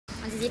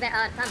Ons is hier by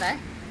our Pamba.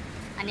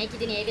 Annetjie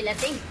doen die heavy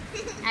lifting.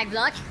 Ek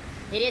vlog.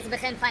 Hierdie is die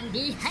begin van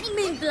die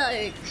honeymoon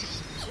vlog.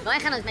 Waar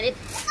gaan ons met dit?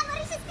 Ons gaan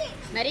Mauritius toe.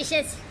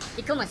 Mauritius.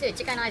 Hier kom ons,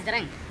 chicken ice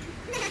drink.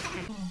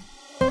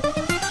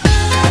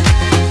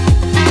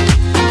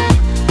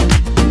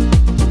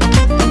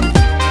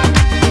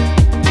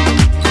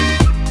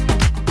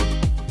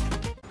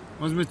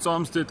 Ons moet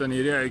saam stoot aan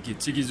hierdie ouetjie,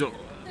 chickie zo.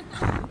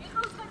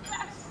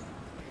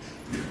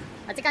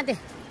 Wat se kant toe?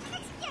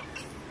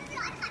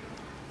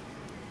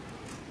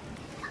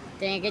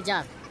 Doing a good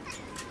job.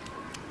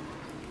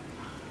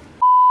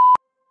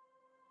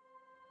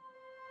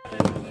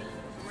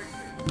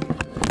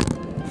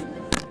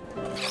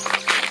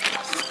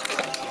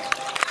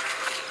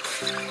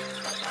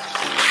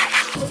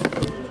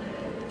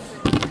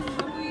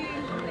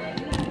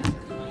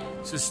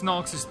 So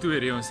snaakse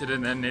storie, ons het dit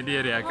net die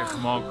rekke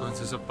gemaak, ons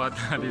is op pad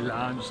na die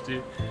lounge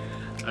toe.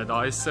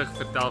 Daai sig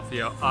vertel vir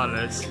jou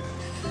alles.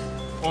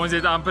 Ons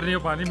het amper nie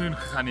op honeymoon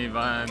gegaan nie,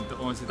 want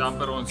ons het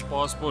amper ons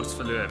paspoorts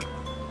verloor.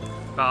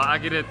 Wel,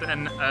 ek het dit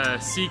in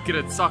 'n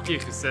secret sakkie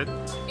gesit.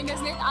 En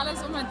dis net alles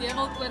omdat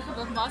Dewald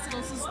oorgewig was en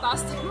ons is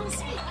tas te moes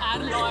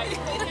airline.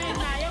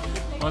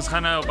 Ons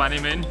gaan nou op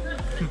honeymoon.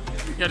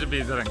 Ja, die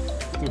beter ding.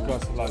 2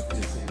 glass of light,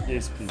 please.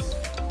 Yes, please.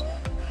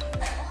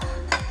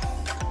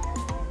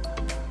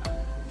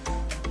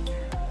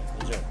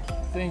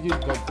 Thank you,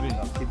 got 3.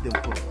 Keep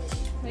them full.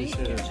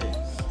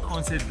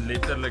 Ons het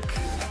letterlik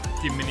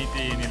 10 minute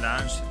in die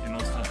lounge en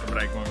ons gaan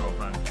gebruik maak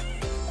daarvan.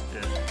 Ja.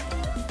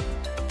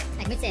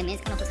 Ek moet sê,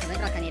 mense kan op ons gewoond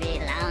raak aan hierdie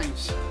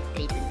lounge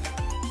treatment.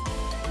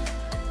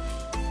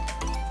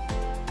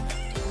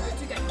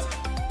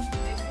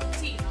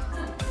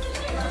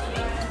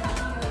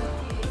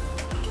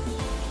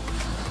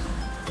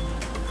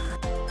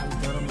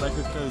 Daarom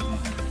lekker koud hier.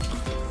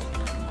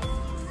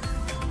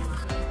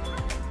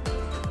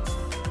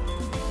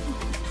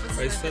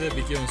 Hy is verder 'n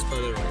bietjie ons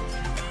powder right.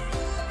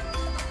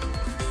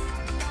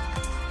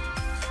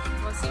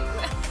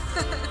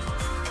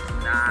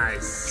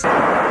 Nice.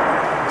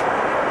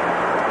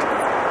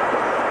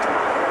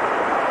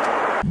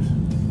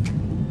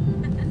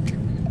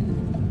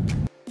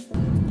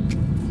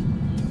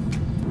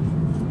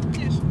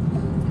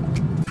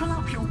 Pull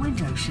up your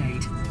window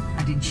shade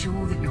and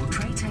ensure that your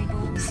tray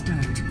table is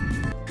stowed.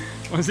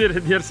 Ons het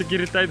dit deur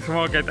sekuriteit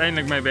gemaak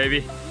uiteindelik, my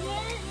baby.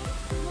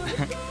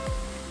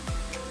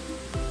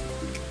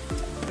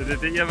 Dit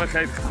het 'n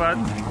ewigheid gevat,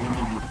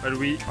 but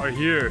we are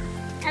here.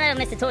 Hello,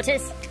 Mr.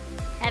 Tortoise.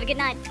 Have a good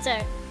night,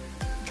 sir.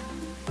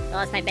 Oh,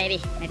 that's my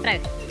baby, my vrou.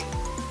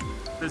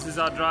 This is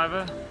our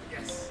driver.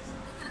 Yes.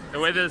 The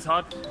weather is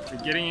hot.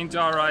 We're getting into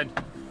our ride.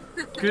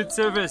 Good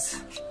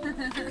service.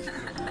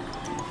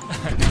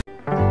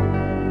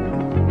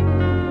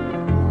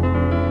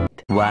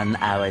 One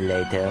hour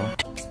later.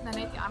 Nou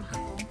net hier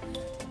aangekom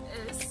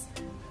is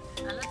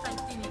hulle tyd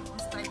 10:00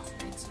 ons tyd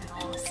net so na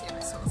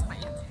 7:00 so ons gaan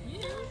eet.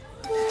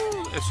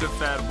 Is so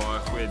ver baie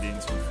goeie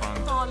diens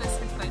ontvang. Alles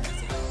met tyd is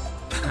hier.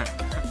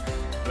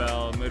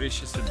 Wel,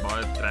 Mauritius het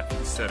baie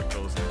traffic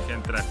circles en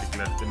geen traffic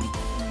ligte nie.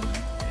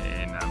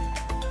 En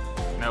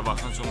nou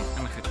wag ons om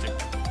ingecheck.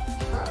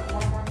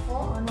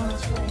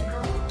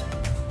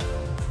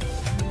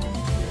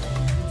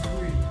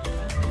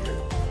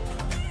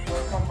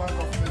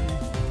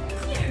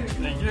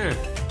 Thank you.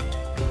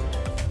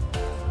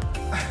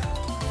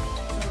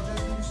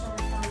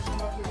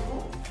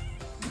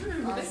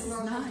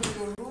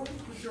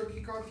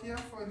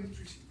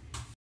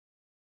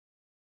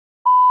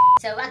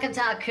 So welcome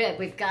to our crib.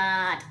 We've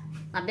got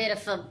my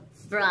beautiful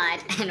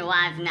bride and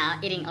wife now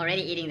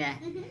already eating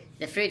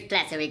the fruit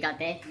platter we got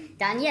there.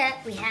 Down here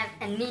we have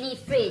a mini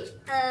fridge.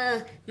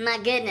 Oh my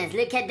goodness,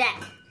 look at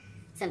that.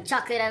 Some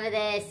chocolate over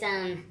there,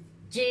 some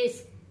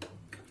juice,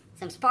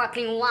 some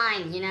sparkling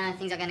wine, you know,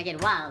 things are gonna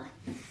get wild.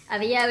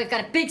 Over here we've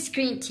got a big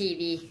screen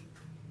TV,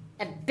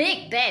 a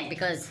big bed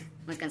because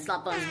we can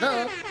slap on his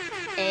bull.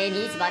 And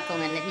he's about to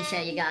come and let me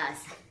show you guys.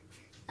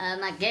 Oh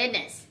my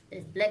goodness,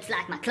 this looks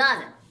like my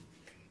closet.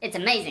 It's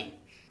amazing.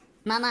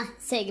 Mama,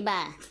 say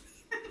goodbye.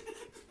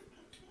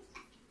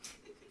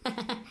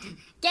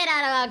 Get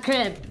out of our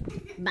crib.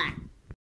 Bye.